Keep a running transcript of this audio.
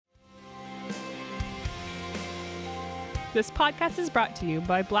This podcast is brought to you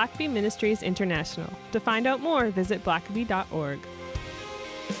by Blackaby Ministries International. To find out more, visit blackaby.org.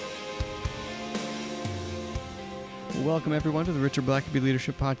 Welcome, everyone, to the Richard Blackaby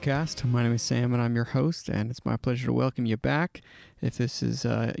Leadership Podcast. My name is Sam, and I'm your host, and it's my pleasure to welcome you back. If this is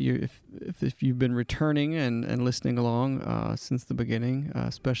if you've been returning and listening along since the beginning,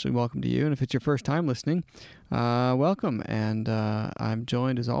 especially welcome to you. And if it's your first time listening, welcome. And I'm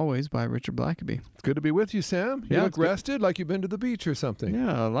joined, as always, by Richard Blackaby. It's good to be with you, Sam. You look rested, like you've been to the beach or something.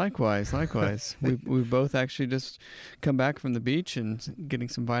 Yeah, likewise. we both actually just come back from the beach and getting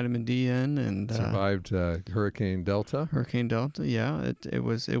some vitamin D in, and survived Hurricane Delta. Yeah. It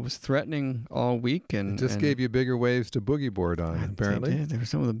was threatening all week, and it just gave you bigger waves to boogie board on. Apparently, they were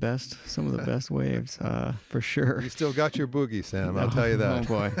some of the best waves, for sure. You still got your boogie, Sam. I'll tell you that.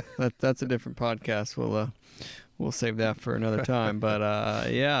 Oh boy, that's a different podcast. We'll save that for another time.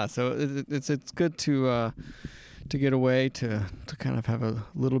 But yeah, so it's good to get away, to kind of have a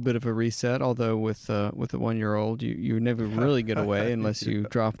little bit of a reset. Although with a 1-year-old, you never really get away unless you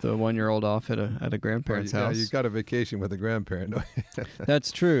drop the 1-year-old off at a grandparent's house. Yeah, you got a vacation with a grandparent.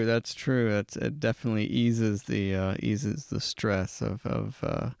 That's true. It definitely eases the stress of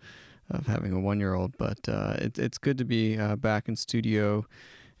having a 1-year-old. But it's good to be back in studio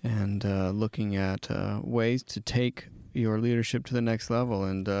and looking at ways to take your leadership to the next level.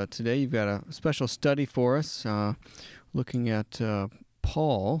 And today you've got a special study for us, looking at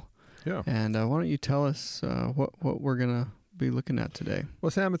Paul. Yeah. And why don't you tell us what we're going to be looking at today?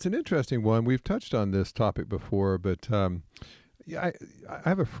 Well, Sam, it's an interesting one. We've touched on this topic before, but I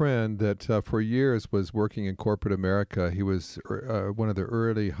have a friend that for years was working in corporate America. He was one of the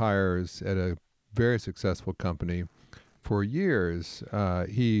early hires at a very successful company. For years,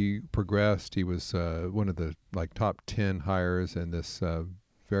 he progressed. He was one of the top 10 hires in this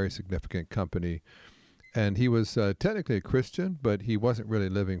very significant company. And he was technically a Christian, but he wasn't really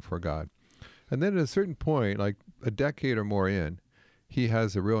living for God. And then at a certain point, like a decade or more in, he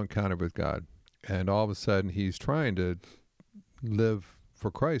has a real encounter with God. And all of a sudden, he's trying to live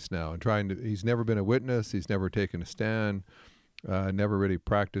for Christ now. And he's never been a witness. He's never taken a stand. Never really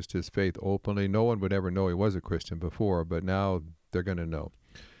practiced his faith openly. No one would ever know he was a Christian before, but now they're going to know.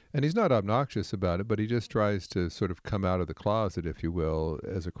 And he's not obnoxious about it, but he just tries to sort of come out of the closet, if you will,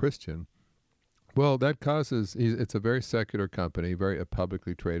 as a Christian. Well, that causes, it's a very secular company, very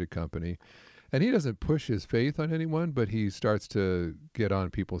publicly traded company. And he doesn't push his faith on anyone, but he starts to get on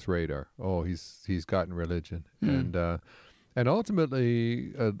people's radar. Oh, he's gotten religion. And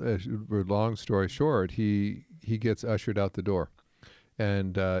ultimately, long story short, he gets ushered out the door.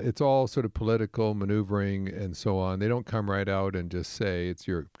 And it's all sort of political maneuvering and so on. They don't come right out and just say it's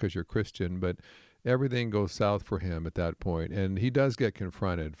because you're Christian, but everything goes south for him at that point. And he does get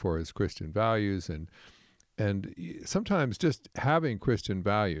confronted for his Christian values. And sometimes just having Christian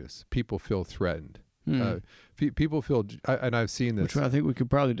values, people feel threatened. People feel, and I've seen this. Which I think we could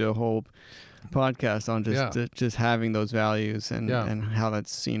probably do a whole podcast on just having those values and how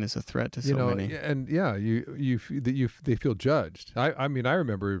that's seen as a threat to so many. And they feel judged. I mean, I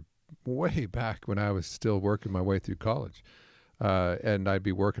remember way back when I was still working my way through college, and I'd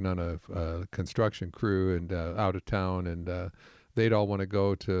be working on a construction crew and out of town, and they'd all want to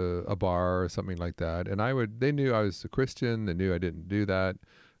go to a bar or something like that. And they knew I was a Christian. They knew I didn't do that.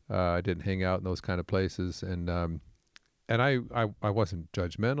 I didn't hang out in those kind of places, and I wasn't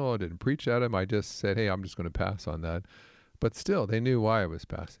judgmental. I didn't preach at them. I just said, "Hey, I'm just going to pass on that." But still, they knew why I was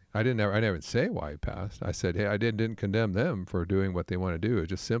passing. I never say why I passed. I said, "Hey, I didn't condemn them for doing what they want to do. It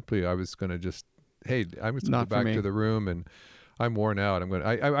just simply, I was going to just, hey, I'm just going to go back to the room, and I'm worn out.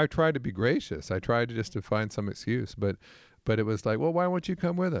 I tried to be gracious. I tried to find some excuse, but it was like, well, why won't you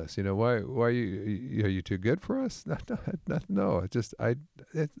come with us? Why are you too good for us? No.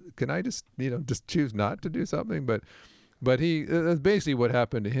 Can I just choose not to do something? But that's basically what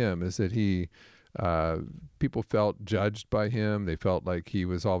happened to him, is that people felt judged by him. They felt like he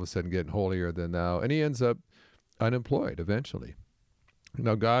was all of a sudden getting holier than thou, and he ends up unemployed eventually.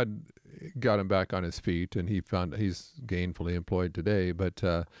 Now, God got him back on his feet, and he's gainfully employed today, but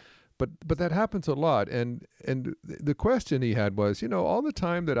that happens a lot. And the question he had was, all the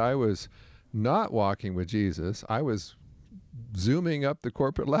time that I was not walking with Jesus, I was zooming up the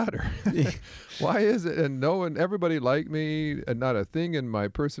corporate ladder. Why is it? And everybody liked me, and not a thing in my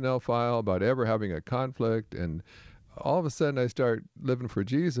personnel file about ever having a conflict. And all of a sudden I start living for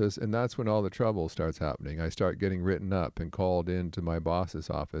Jesus, and that's when all the trouble starts happening. I start getting written up and called into my boss's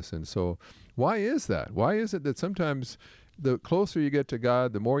office. And so why is that? Why is it that sometimes the closer you get to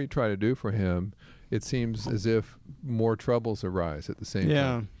God, the more you try to do for him, it seems as if more troubles arise at the same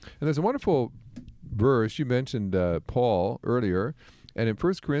time? And there's a wonderful verse, you mentioned Paul earlier. And in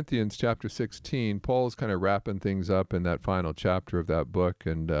 1 Corinthians chapter 16, Paul's kind of wrapping things up in that final chapter of that book.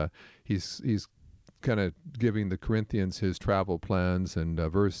 And he's kind of giving the Corinthians his travel plans. And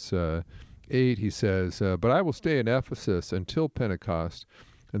verse 8, he says, but I will stay in Ephesus until Pentecost.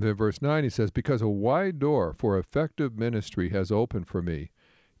 And then verse 9, he says, because a wide door for effective ministry has opened for me,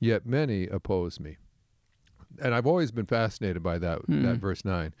 yet many oppose me. And I've always been fascinated by that verse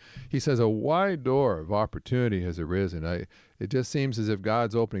 9. He says a wide door of opportunity has arisen. It just seems as if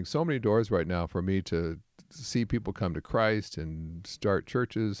God's opening so many doors right now for me to see people come to Christ and start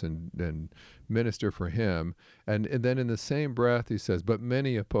churches and minister for him. And then in the same breath, he says, but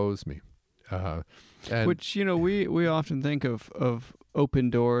many oppose me. Which, we often think of open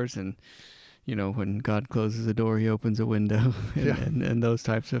doors and, when God closes a door, he opens a window and those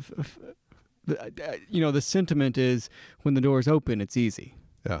types of the sentiment is when the door is open, it's easy.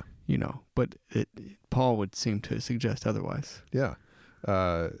 Yeah. But Paul would seem to suggest otherwise. Yeah.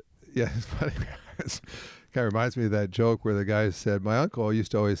 It's funny. It kind of reminds me of that joke where the guy said, my uncle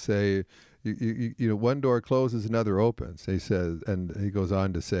used to always say, one door closes, another opens. He says, and he goes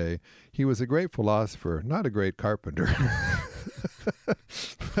on to say, he was a great philosopher, not a great carpenter.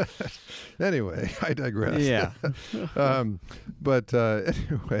 Anyway, I digress. Yeah.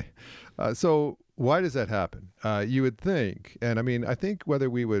 Anyway, so why does that happen? You would think, and I think whether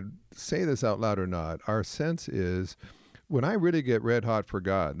we would say this out loud or not, our sense is when I really get red hot for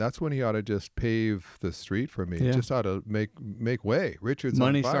God, that's when he ought to just pave the street for me. Yeah. Just ought to make way. Richard's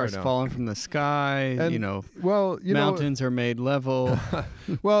money on fire starts now. falling from the sky. And, mountains are made level.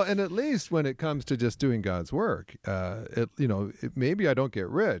 Well, and at least when it comes to just doing God's work, maybe I don't get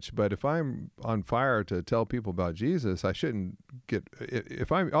rich, but if I'm on fire to tell people about Jesus, I shouldn't get.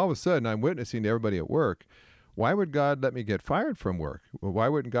 If I'm all of a sudden I'm witnessing to everybody at work, why would God let me get fired from work? Well, why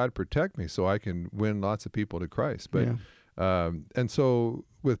wouldn't God protect me so I can win lots of people to Christ? But and so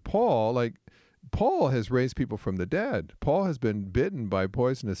with Paul, Paul has raised people from the dead. Paul has been bitten by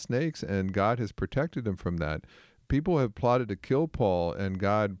poisonous snakes, and God has protected him from that. People have plotted to kill Paul, and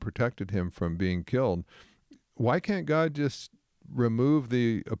God protected him from being killed. Why can't God just remove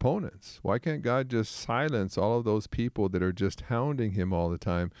the opponents? Why can't God just silence all of those people that are just hounding him all the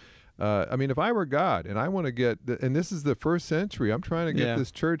time? If I were God and I want to get, and this is the first century, I'm trying to get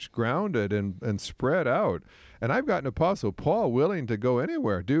this church grounded and spread out. And I've got an apostle, Paul, willing to go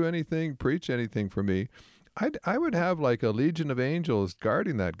anywhere, do anything, preach anything for me. I would have like a legion of angels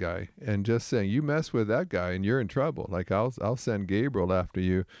guarding that guy and just saying, you mess with that guy and you're in trouble. Like I'll send Gabriel after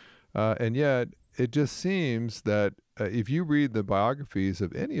you. And yet it just seems that if you read the biographies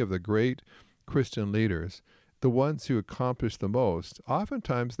of any of the great Christian leaders, the ones who accomplished the most,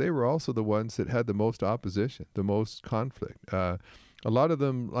 oftentimes they were also the ones that had the most opposition, the most conflict. A lot of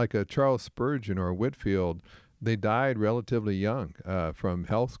them, like a Charles Spurgeon or a Whitefield, they died relatively young from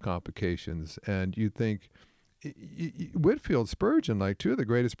health complications. And you think, Whitefield, Spurgeon, like two of the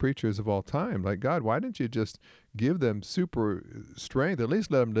greatest preachers of all time, like, God, why didn't you just give them super strength? At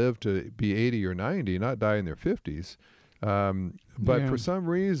least let them live to be 80 or 90, not die in their 50s. But for some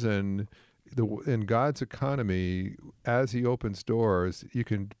reason, in God's economy, as he opens doors, you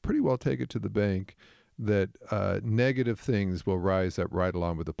can pretty well take it to the bank that negative things will rise up right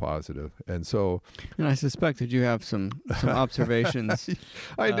along with the positive. And so, and I suspect that you have some observations.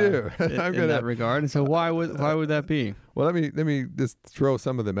 I do. in that regard. And so why would that be? Well, let me just throw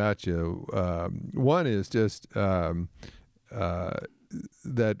some of them at you. One is just that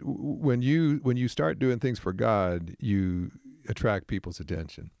when you start doing things for God, you attract people's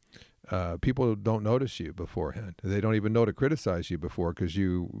attention. People don't notice you beforehand. They don't even know to criticize you before because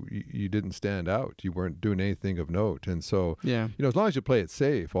you didn't stand out. You weren't doing anything of note. And so, as long as you play it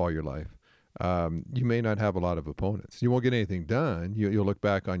safe all your life, you may not have a lot of opponents. You won't get anything done. You'll look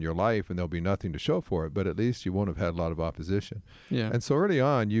back on your life and there'll be nothing to show for it, but at least you won't have had a lot of opposition. Yeah. And so early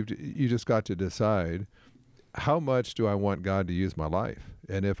on, you just got to decide, how much do I want God to use my life?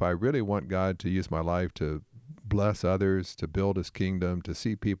 And if I really want God to use my life to bless others, to build his kingdom, to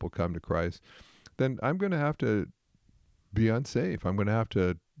see people come to Christ, then I'm going to have to be unsafe. I'm going to have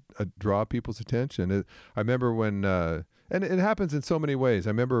to draw people's attention. I remember when, and it happens in so many ways.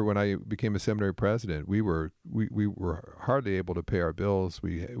 I remember when I became a seminary president, we were hardly able to pay our bills.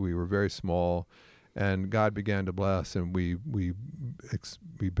 We were very small, and God began to bless, and we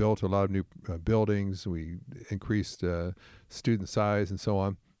built a lot of new buildings. We increased student size and so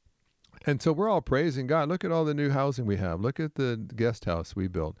on. And so we're all praising God. Look at all the new housing we have. Look at the guest house we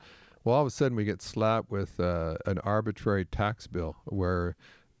built. Well, all of a sudden we get slapped with an arbitrary tax bill where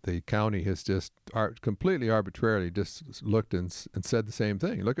the county has just completely arbitrarily just looked and said the same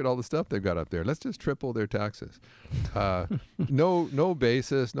thing. Look at all the stuff they've got up there. Let's just triple their taxes. No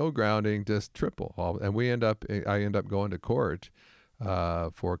basis, no grounding, just triple. And I end up going to court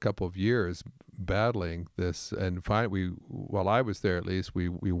for a couple of years battling this. And while I was there, at least, we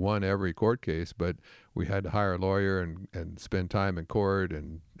won every court case, but we had to hire a lawyer and spend time in court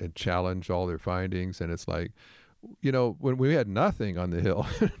and challenge all their findings. And it's like, when we had nothing on the Hill,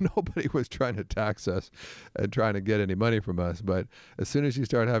 nobody was trying to tax us and trying to get any money from us. But as soon as you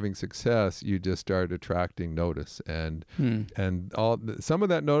start having success, you just start attracting notice. And some of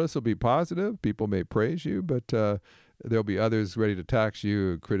that notice will be positive. People may praise you, but there'll be others ready to tax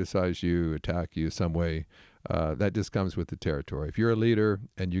you, criticize you, attack you some way. That just comes with the territory. If you're a leader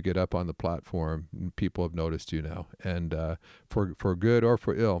and you get up on the platform, people have noticed you now, and for good or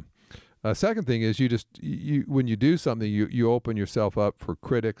for ill. Second thing is when you do something, you open yourself up for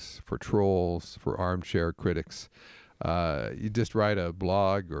critics, for trolls, for armchair critics. You just write a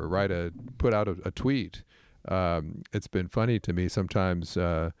blog or put out a tweet. It's been funny to me sometimes.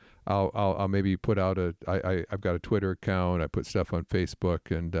 I'll maybe put out I've got a Twitter account. I put stuff on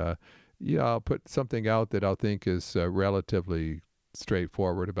Facebook, and I'll put something out that I'll think is relatively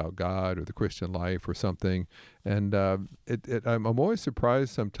straightforward about God or the Christian life or something. And I'm always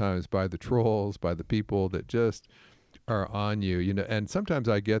surprised sometimes by the trolls, by the people that just are on you, and sometimes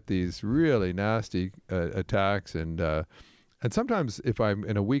I get these really nasty attacks, and sometimes if I'm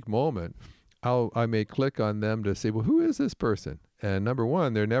in a weak moment, I may click on them to say, well, who is this person? And number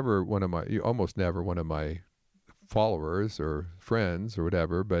one, they're almost never one of my followers or friends or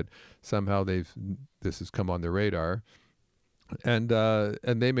whatever, but somehow this has come on their radar. And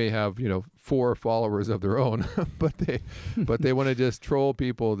they may have 4 followers of their own, but they want to just troll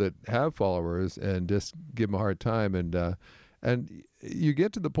people that have followers and just give them a hard time. And you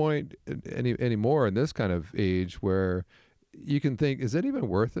get to the point anymore in this kind of age where you can think, is it even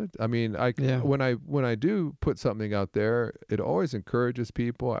worth it? I mean, when I do put something out there, it always encourages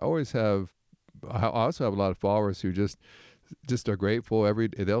people. I also have a lot of followers who just are grateful every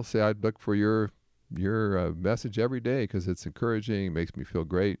day. They'll say, I'd look for your message every day because it's encouraging, it makes me feel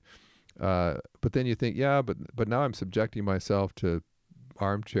great. But then you think, but now I'm subjecting myself to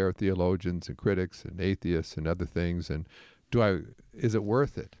armchair theologians and critics and atheists and other things, and is it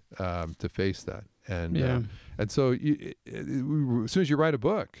worth it to face that? And so as soon as you write a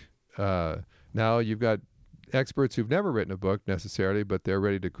book, now you've got experts who've never written a book necessarily, but they're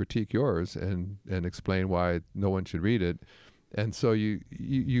ready to critique yours and explain why no one should read it. And so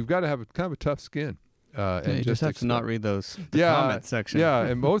you've got to have kind of a tough skin. And you just have to not read the comment section. Yeah,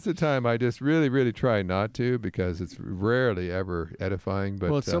 and most of the time I just really, really try not to, because it's rarely ever edifying.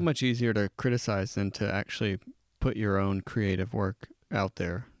 But it's so much easier to criticize than to actually put your own creative work out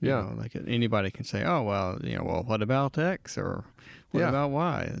there. Like anybody can say, oh, well, what about X, or what about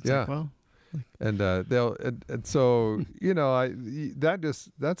Y? It's like, well. And so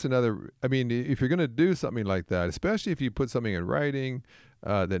that's another. I mean, if you're going to do something like that, especially if you put something in writing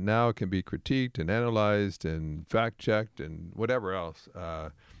that now can be critiqued and analyzed and fact checked and whatever else,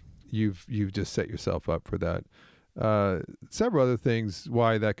 you've just set yourself up for that. Several other things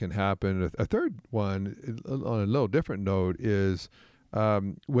why that can happen. A third one, on a little different note, is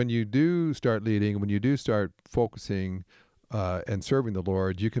when you do start leading, when you do start focusing and serving the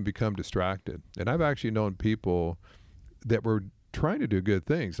Lord, you can become distracted. And I've actually known people that were trying to do good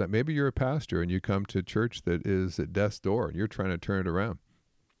things. Like maybe you're a pastor and you come to a church that is at death's door and you're trying to turn it around.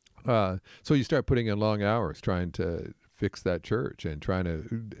 So you start putting in long hours trying to fix that church and trying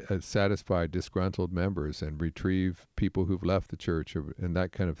to satisfy disgruntled members and retrieve people who've left the church and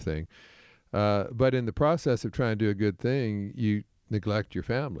that kind of thing. But in the process of trying to do a good thing, you neglect your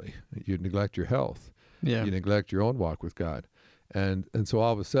family. You neglect your health. Yeah. You neglect your own walk with God. And so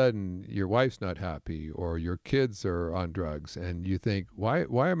all of a sudden your wife's not happy or your kids are on drugs, and you think, why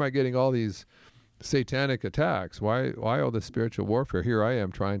am I getting all these satanic attacks? Why all this spiritual warfare? Here I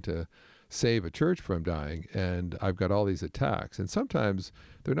am trying to save a church from dying, and I've got all these attacks. And sometimes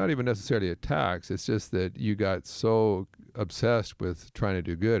they're not even necessarily attacks. It's just that you got so obsessed with trying to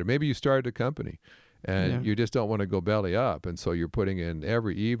do good. Or maybe you started a company and you just don't want to go belly up. And so you're putting in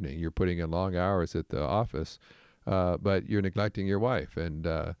every evening, you're putting in long hours at the office, but you're neglecting your wife, and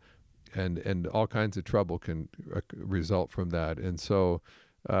all kinds of trouble can result from that. And so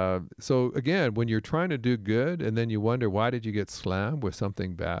again, when you're trying to do good and then you wonder, why did you get slammed with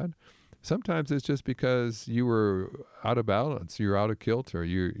something bad? Sometimes it's just because you were out of balance, you're out of kilter,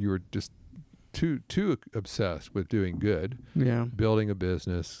 you were just too obsessed with doing good, Yeah. building a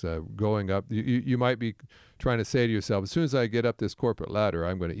business, going up. You might be trying to say to yourself, as soon as I get up this corporate ladder,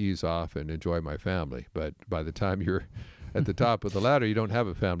 I'm going to ease off and enjoy my family. But by the time you're at the top of the ladder, you don't have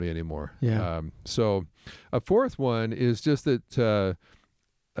a family anymore. Yeah. So a fourth one is just that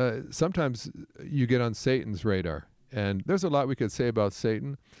sometimes you get on Satan's radar. And there's a lot we could say about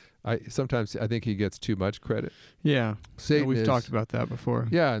Satan. Sometimes I think he gets too much credit. Yeah. Satan We've is, talked about that before.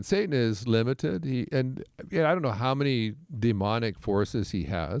 Yeah, and Satan is limited. I don't know how many demonic forces he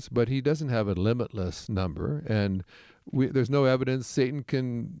has, but he doesn't have a limitless number. And there's no evidence Satan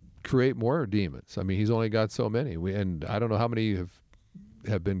can create more demons. I mean, he's only got so many. And I don't know how many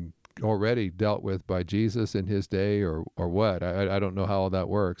have been already dealt with by Jesus in his day or what. I don't know how all that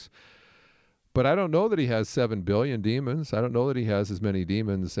works. But I don't know that he has 7 billion demons. I don't know that he has as many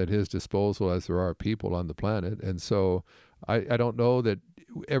demons at his disposal as there are people on the planet. And so I don't know that,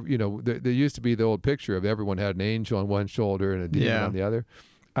 there used to be the old picture of everyone had an angel on one shoulder and a demon on the other.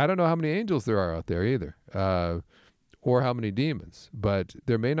 I don't know how many angels there are out there either, or how many demons. But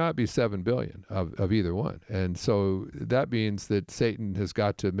there may not be 7 billion of either one. And so that means that Satan has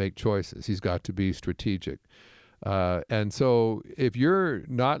got to make choices. He's got to be strategic. And so if you're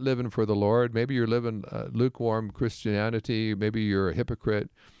not living for the Lord, maybe you're living lukewarm Christianity, maybe you're a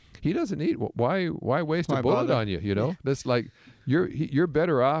hypocrite. He doesn't need, why waste a bullet on you? That's like, you're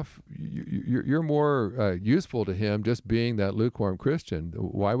better off. You're more useful to him just being that lukewarm Christian.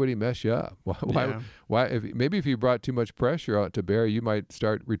 Why would he mess you up? Why? Maybe if you brought too much pressure out to bear, you might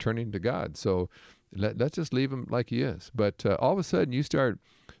start returning to God. So let's just leave him like he is. But all of a sudden you start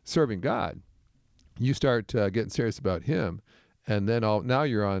serving God. You start getting serious about him, and then now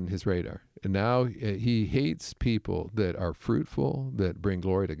you're on his radar. And now he hates people that are fruitful, that bring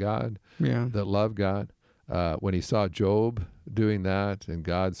glory to God, that love God. When he saw Job doing that, and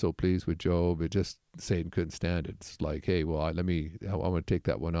God so pleased with Job, Satan couldn't stand it. It's like, hey, well, I want to take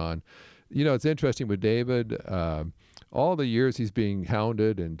that one on. It's interesting with David. All the years he's being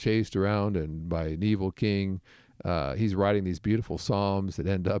hounded and chased around and by an evil king. He's writing these beautiful psalms that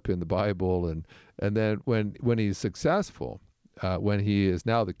end up in the Bible, and then when he's successful, when he is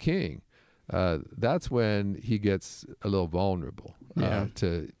now the king, that's when he gets a little vulnerable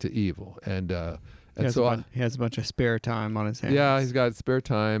to evil, and he has a bunch of spare time on his hands. Yeah, he's got spare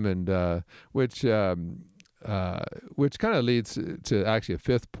time, and which kind of leads to actually a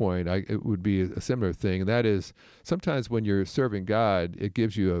fifth point. It would be a similar thing, and that is sometimes when you're serving God, it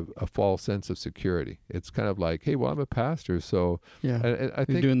gives you a false sense of security. It's kind of like, hey, well, I'm a pastor, so I think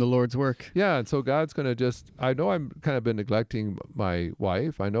you're doing the Lord's work. Yeah, and so God's going to I know I'm kind of been neglecting my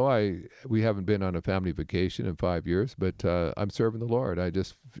wife. I know we haven't been on a family vacation in 5 years, but I'm serving the Lord. I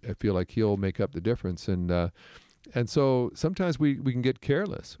feel like He'll make up the difference, and so sometimes we can get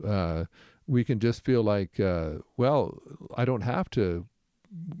careless. We can just feel like, I don't have to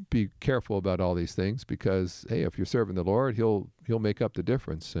be careful about all these things because, hey, if you're serving the Lord, He'll make up the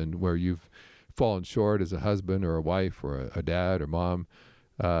difference. And where you've fallen short as a husband or a wife or a dad or mom,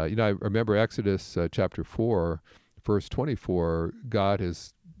 I remember Exodus chapter 4, verse 24. God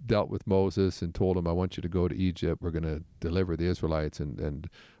has dealt with Moses and told him, "I want you to go to Egypt. We're going to deliver the Israelites," and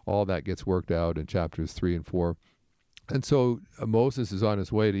all that gets worked out in chapters 3 and 4. And so Moses is on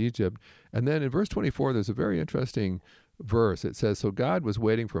his way to Egypt. And then in verse 24, there's a very interesting verse. It says, so God was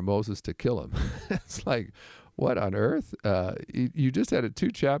waiting for Moses to kill him. It's like, what on earth? You just had a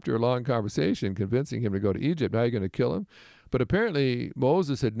 2-chapter long conversation convincing him to go to Egypt. Now you're going to kill him? But apparently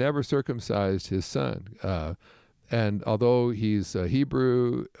Moses had never circumcised his son. And although he's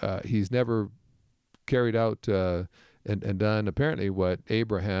Hebrew, he's never carried out and done apparently what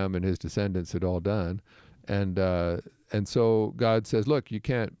Abraham and his descendants had all done. And so God says, look, you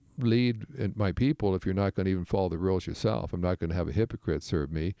can't lead my people if you're not going to even follow the rules yourself. I'm not going to have a hypocrite serve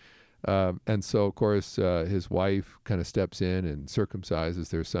me. And so, of course, his wife kind of steps in and circumcises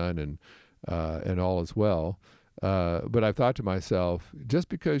their son, and all is well. But I've thought to myself, just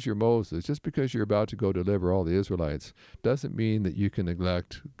because you're Moses, just because you're about to go deliver all the Israelites, doesn't mean that you can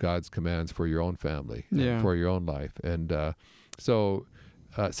neglect God's commands for your own family, for your own life. And so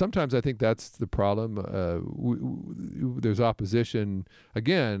sometimes I think that's the problem. There's opposition.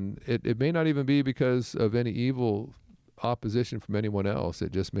 Again, it may not even be because of any evil opposition from anyone else.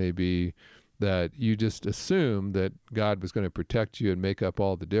 It just may be that you just assume that God was going to protect you and make up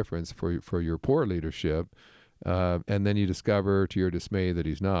all the difference for your poor leadership. And then you discover to your dismay that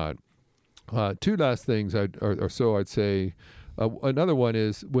He's not. 2 last things or so I'd say. Another one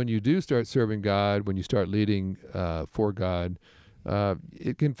is when you do start serving God, when you start leading for God,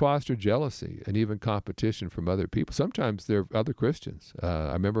 it can foster jealousy and even competition from other people. Sometimes they're other Christians.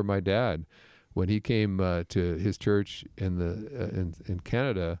 I remember my dad, When he came to his church in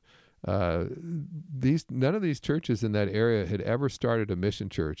Canada, none of these churches in that area had ever started a mission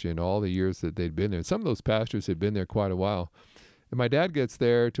church in all the years that they'd been there. Some of those pastors had been there quite a while. And my dad gets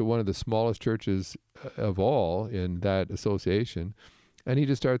there to one of the smallest churches of all in that association, and he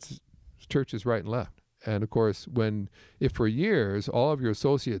just starts churches right and left. And of course, if for years all of your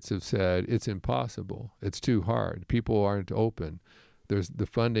associates have said it's impossible, it's too hard, people aren't open, the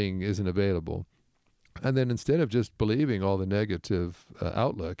funding isn't available, and then instead of just believing all the negative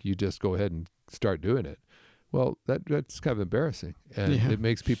outlook, you just go ahead and start doing it. Well, that's kind of embarrassing, and it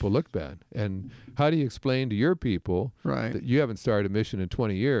makes people look bad. And how do you explain to your people that you haven't started a mission in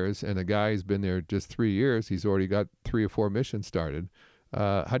 20 years, and a guy who's been there just 3 years, he's already got 3 or 4 missions started?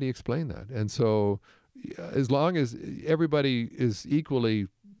 How do you explain that? And so as long as everybody is equally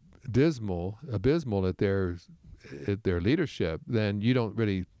abysmal at their leadership, then you don't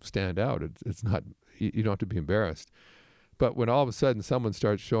really stand out. It's not, you don't have to be embarrassed. But when all of a sudden someone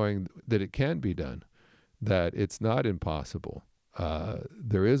starts showing that it can be done, that it's not impossible,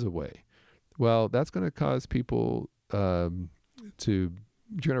 there is a way, well, that's going to cause people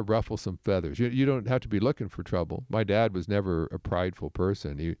you're going to ruffle some feathers. You don't have to be looking for trouble. My dad was never a prideful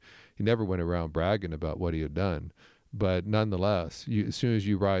person. He never went around bragging about what he had done. But nonetheless, as soon as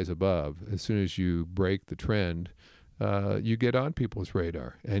you rise above, as soon as you break the trend, you get on people's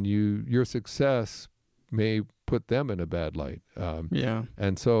radar, and your success may put them in a bad light.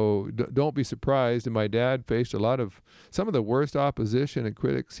 And so don't be surprised. And my dad faced some of the worst opposition and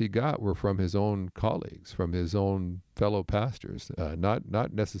critics he got were from his own colleagues, from his own fellow pastors,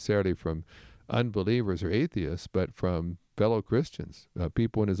 not necessarily from unbelievers or atheists, but from fellow Christians,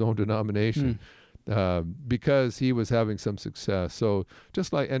 people in his own denomination, because he was having some success. So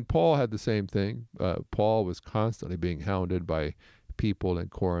and Paul had the same thing. Paul was constantly being hounded by people in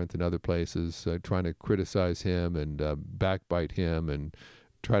Corinth and other places, trying to criticize him and backbite him and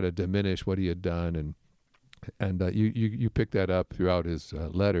try to diminish what he had done, and you pick that up throughout his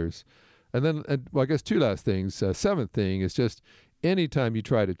letters. And then, I guess 2 last things. 7th thing is just anytime you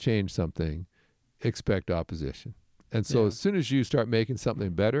try to change something, expect opposition. And so as soon as you start making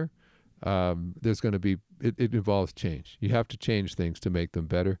something better, there's going to be it involves change. You have to change things to make them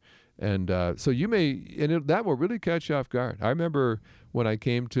better. And so that will really catch you off guard. I remember when I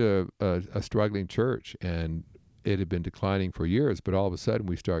came to a struggling church, and it had been declining for years, but all of a sudden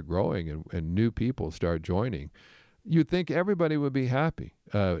we start growing and new people start joining. You'd think everybody would be happy.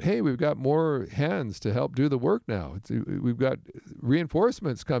 Hey, we've got more hands to help do the work now. We've got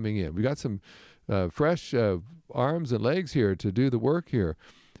reinforcements coming in. We got some fresh arms and legs here to do the work here.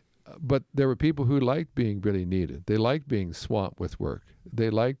 But there were people who liked being really needed. They liked being swamped with work. They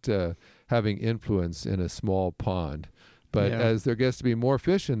liked having influence in a small pond. But as there gets to be more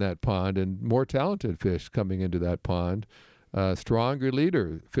fish in that pond and more talented fish coming into that pond, stronger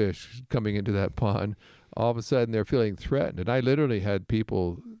leader fish coming into that pond, all of a sudden they're feeling threatened. And I literally had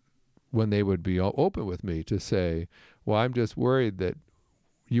people, when they would be open with me, to say, well, I'm just worried that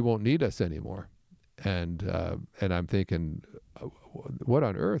you won't need us anymore. And I'm thinking, what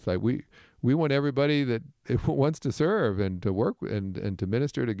on earth? Like we want everybody that wants to serve and to work and to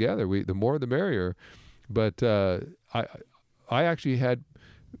minister together. The more the merrier. But I actually had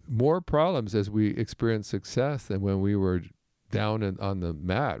more problems as we experienced success than when we were down on the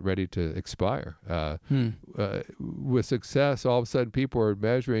mat, ready to expire. With success, all of a sudden people are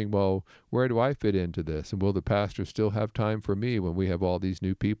measuring, well, where do I fit into this? And will the pastor still have time for me when we have all these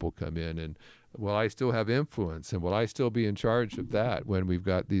new people come in? And will I still have influence? And will I still be in charge of that when we've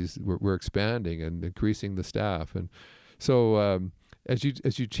got we're expanding and increasing the staff? And so as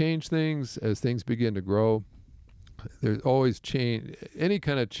you change things, as things begin to grow, there's always change. Any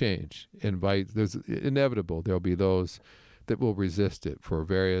kind of change there's inevitable. There'll be those that will resist it for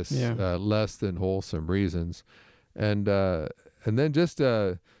various less than wholesome reasons. And then just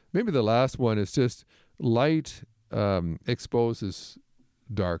maybe the last one is just light exposes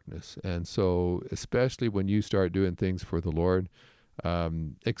darkness. And so especially when you start doing things for the Lord,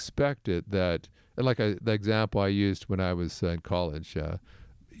 expect it that, and like the example I used when I was in college,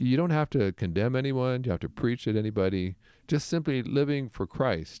 you don't have to condemn anyone, you have to preach at anybody, just simply living for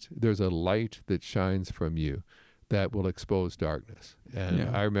Christ. There's a light that shines from you that will expose darkness.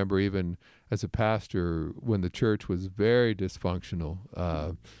 And I remember even as a pastor, when the church was very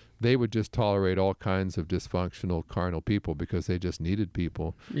dysfunctional, they would just tolerate all kinds of dysfunctional carnal people because they just needed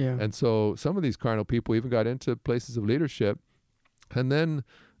people. And so some of these carnal people even got into places of leadership. And then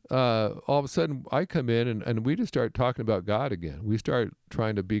all of a sudden I come in and we just start talking about God again. We start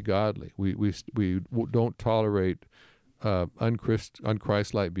trying to be godly. We don't tolerate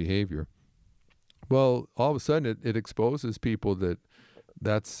unchristlike behavior. Well, all of a sudden it exposes people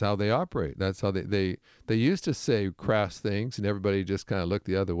that's how they operate. That's how they used to say crass things, and everybody just kind of looked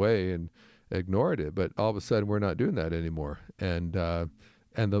the other way and ignored it. But all of a sudden we're not doing that anymore. And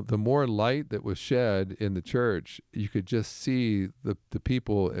the more light that was shed in the church, you could just see the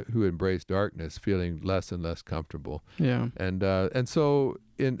people who embraced darkness feeling less and less comfortable. Yeah. And so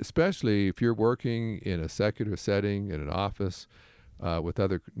especially if you're working in a secular setting, in an office, with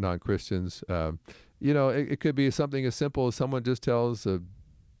other non-Christians, it could be something as simple as someone just tells a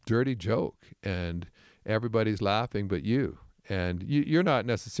dirty joke and everybody's laughing but you. And you're not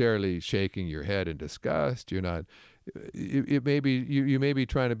necessarily shaking your head in disgust. You're not. It may be you may be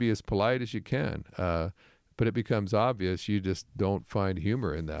trying to be as polite as you can, but it becomes obvious you just don't find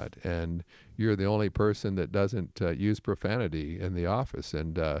humor in that, and you're the only person that doesn't use profanity in the office.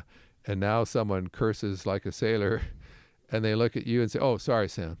 And now someone curses like a sailor, and they look at you and say, "Oh, sorry,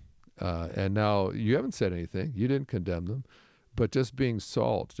 Sam," and now you haven't said anything. You didn't condemn them. But just being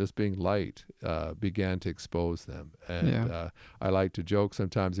salt, just being light, began to expose them. And I like to joke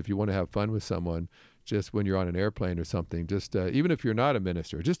sometimes, if you want to have fun with someone, just when you're on an airplane or something, just even if you're not a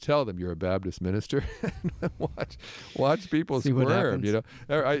minister, just tell them you're a Baptist minister and watch people squirm.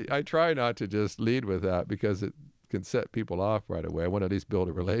 I try not to just lead with that because it can set people off right away. I want to at least build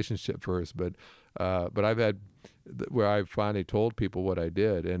a relationship first. But I've had where I've finally told people what I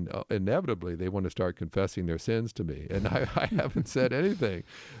did, and inevitably they want to start confessing their sins to me, and I haven't said anything.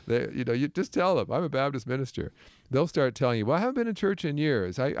 You just tell them I'm a Baptist minister. They'll start telling you, "Well, I haven't been in church in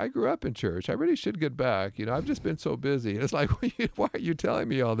years. I grew up in church. I really should get back. I've just been so busy." And it's like, why are you telling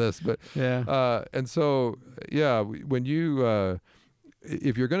me all this? But and so when you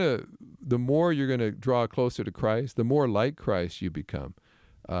if you're gonna, the more you're gonna draw closer to Christ, the more like Christ you become.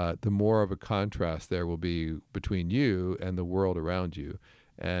 The more of a contrast there will be between you and the world around you.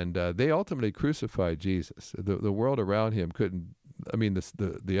 And they ultimately crucified Jesus. The world around him couldn't,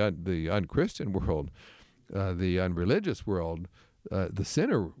 the unchristian world, the unreligious world, the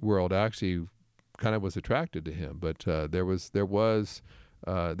sinner world actually kind of was attracted to him. But there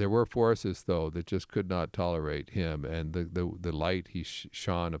were forces, though, that just could not tolerate him and the light he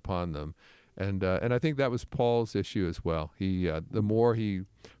shone upon them. And I think that was Paul's issue as well. The more he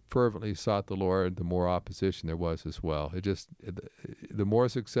fervently sought the Lord, the more opposition there was as well. The more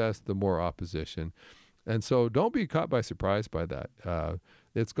success, the more opposition. And so don't be caught by surprise by that.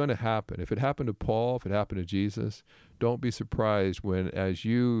 It's going to happen. If it happened to Paul, if it happened to Jesus, don't be surprised when, as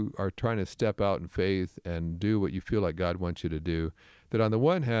you are trying to step out in faith and do what you feel like God wants you to do, that on the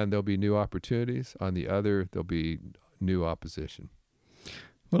one hand, there'll be new opportunities. On the other, there'll be new opposition.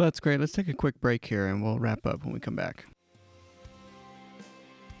 Well, that's great. Let's take a quick break here, and we'll wrap up when we come back.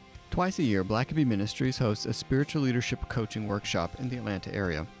 Twice a year, Blackaby Ministries hosts a spiritual leadership coaching workshop in the Atlanta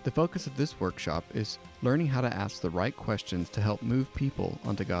area. The focus of this workshop is learning how to ask the right questions to help move people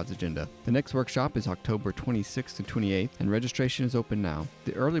onto God's agenda. The next workshop is October 26th to 28th, and registration is open now.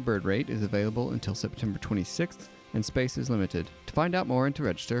 The early bird rate is available until September 26th, and space is limited. To find out more and to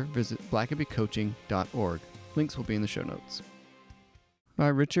register, visit blackabycoaching.org. Links will be in the show notes. All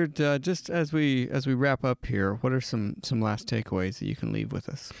right, Richard, just as we wrap up here, what are some last takeaways that you can leave with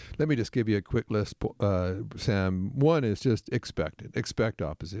us? Let me just give you a quick list, Sam. One is just expect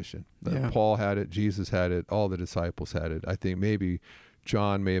opposition. Paul had it, Jesus had it, all the disciples had it. I think maybe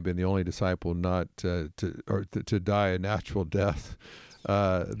John may have been the only disciple not to die a natural death.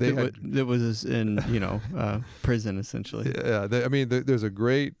 That was in prison essentially. Yeah, there's a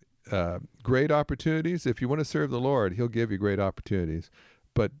great opportunities. If you want to serve the Lord, He'll give you great opportunities.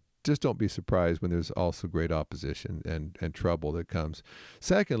 But just don't be surprised when there's also great opposition and trouble that comes.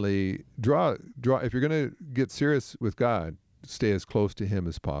 Secondly, draw. If you're going to get serious with God, stay as close to Him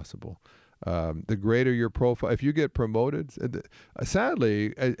as possible. The greater your profile, if you get promoted,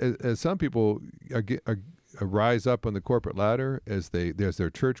 sadly, as some people rise up on the corporate ladder, as their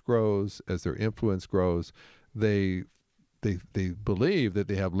church grows, as their influence grows, they believe that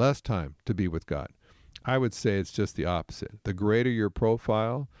they have less time to be with God. I would say it's just the opposite. The greater your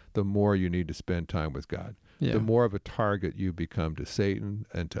profile, the more you need to spend time with God. Yeah. The more of a target you become to Satan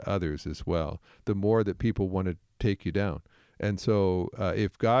and to others as well, the more that people want to take you down. And so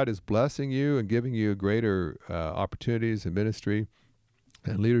if God is blessing you and giving you greater opportunities in ministry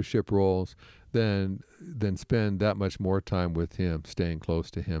and leadership roles, then spend that much more time with Him, staying close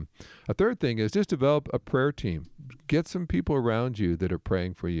to Him. A third thing is just develop a prayer team. Get some people around you that are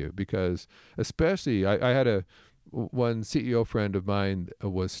praying for you, because especially I had one CEO friend of mine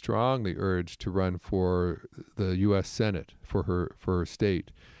was strongly urged to run for the U.S. Senate for her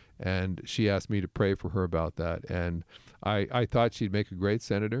state, and she asked me to pray for her about that. And I thought she'd make a great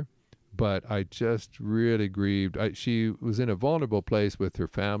senator, but I just really grieved. She was in a vulnerable place with her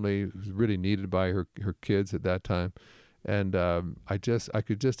family, was really needed by her kids at that time. And I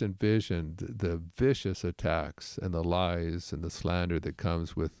could just envision the vicious attacks and the lies and the slander that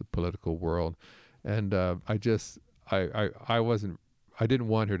comes with the political world. And I didn't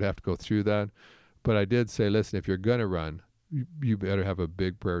want her to have to go through that, but I did say, listen, if you're going to run, you better have a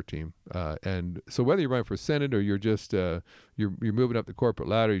big prayer team. And so whether you run for Senate or you're just, you're moving up the corporate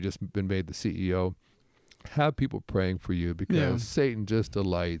ladder, you've just been made the CEO, have people praying for you, because Satan just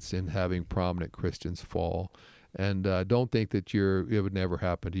delights in having prominent Christians fall. And don't think that it would never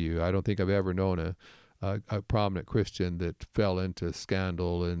happen to you. I don't think I've ever known a prominent Christian that fell into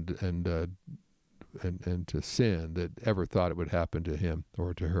scandal and to sin that ever thought it would happen to him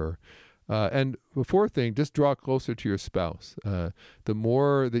or to her. And the fourth thing, just draw closer to your spouse. The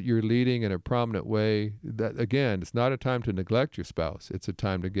more that you're leading in a prominent way, that again, it's not a time to neglect your spouse. It's a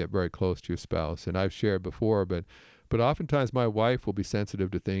time to get very close to your spouse. And I've shared before, but oftentimes my wife will be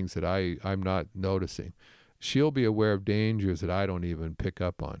sensitive to things that I'm not noticing. She'll be aware of dangers that I don't even pick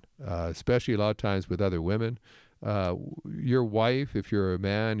up on, especially a lot of times with other women. Your wife, if you're a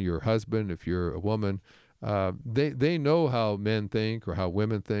man, your husband, if you're a woman, they know how men think or how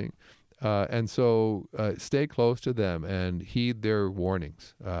women think. And so stay close to them and heed their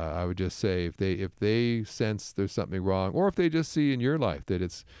warnings. I would just say if they sense there's something wrong, or if they just see in your life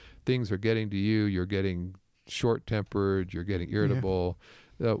that things are getting to you, you're getting short-tempered, you're getting irritable.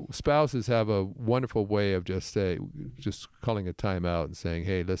 Spouses have a wonderful way of just calling a timeout and saying,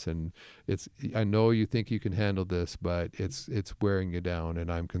 "Hey, listen, I know you think you can handle this, but it's wearing you down,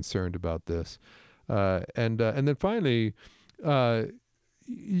 and I'm concerned about this." And then finally,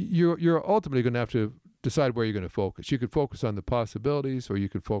 you're ultimately going to have to decide where you're going to focus. You could focus on the possibilities, or you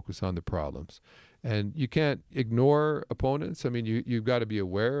could focus on the problems. And you can't ignore opponents. I mean, you've got to be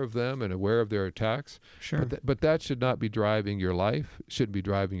aware of them and aware of their attacks. Sure. But that should not be driving your life. It shouldn't be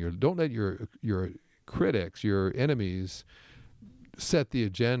driving don't let your critics, your enemies, set the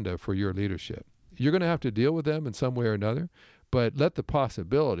agenda for your leadership. You're going to have to deal with them in some way or another, but let the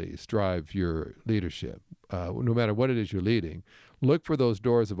possibilities drive your leadership. No matter what it is you're leading, look for those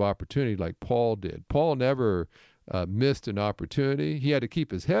doors of opportunity like Paul did. Paul never missed an opportunity. He had to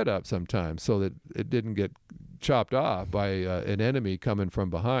keep his head up sometimes so that it didn't get chopped off by an enemy coming from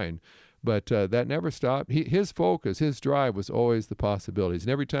behind. But that never stopped. His focus, his drive was always the possibilities. And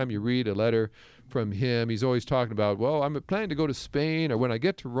every time you read a letter from him, he's always talking about, well, I'm planning to go to Spain, or when I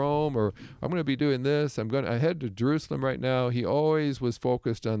get to Rome, or I'm going to be doing this. I head to Jerusalem right now. He always was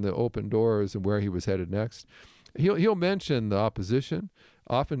focused on the open doors and where he was headed next. He'll mention the opposition.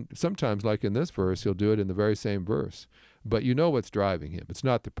 Sometimes, like in this verse, he'll do it in the very same verse. But you know what's driving him. It's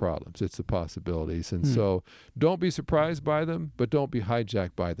not the problems, it's the possibilities. And so don't be surprised by them, but don't be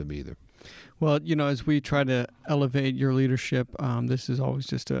hijacked by them either. Well, as we try to elevate your leadership, this is always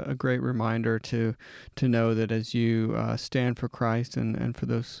just a great reminder to know that as you stand for Christ and for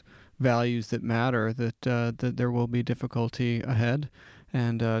those values that matter, that there will be difficulty ahead.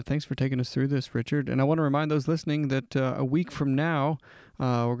 And thanks for taking us through this, Richard. And I want to remind those listening that a week from now,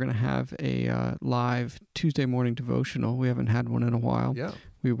 we're going to have a live Tuesday morning devotional. We haven't had one in a while. Yeah.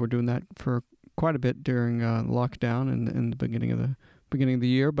 We were doing that for quite a bit during lockdown and in the beginning of the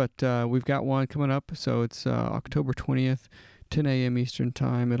year. But we've got one coming up. So it's October 20th, 10 a.m. Eastern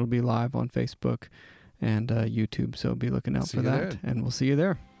Time. It'll be live on Facebook and YouTube. So be looking out for that. And we'll see you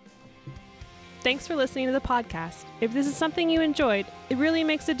there. Thanks for listening to the podcast. If this is something you enjoyed, it really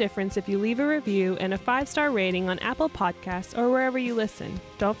makes a difference if you leave a review and a 5-star rating on Apple Podcasts or wherever you listen.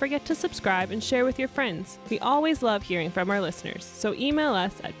 Don't forget to subscribe and share with your friends. We always love hearing from our listeners, so email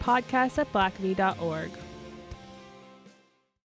us at podcast@blackaby.org.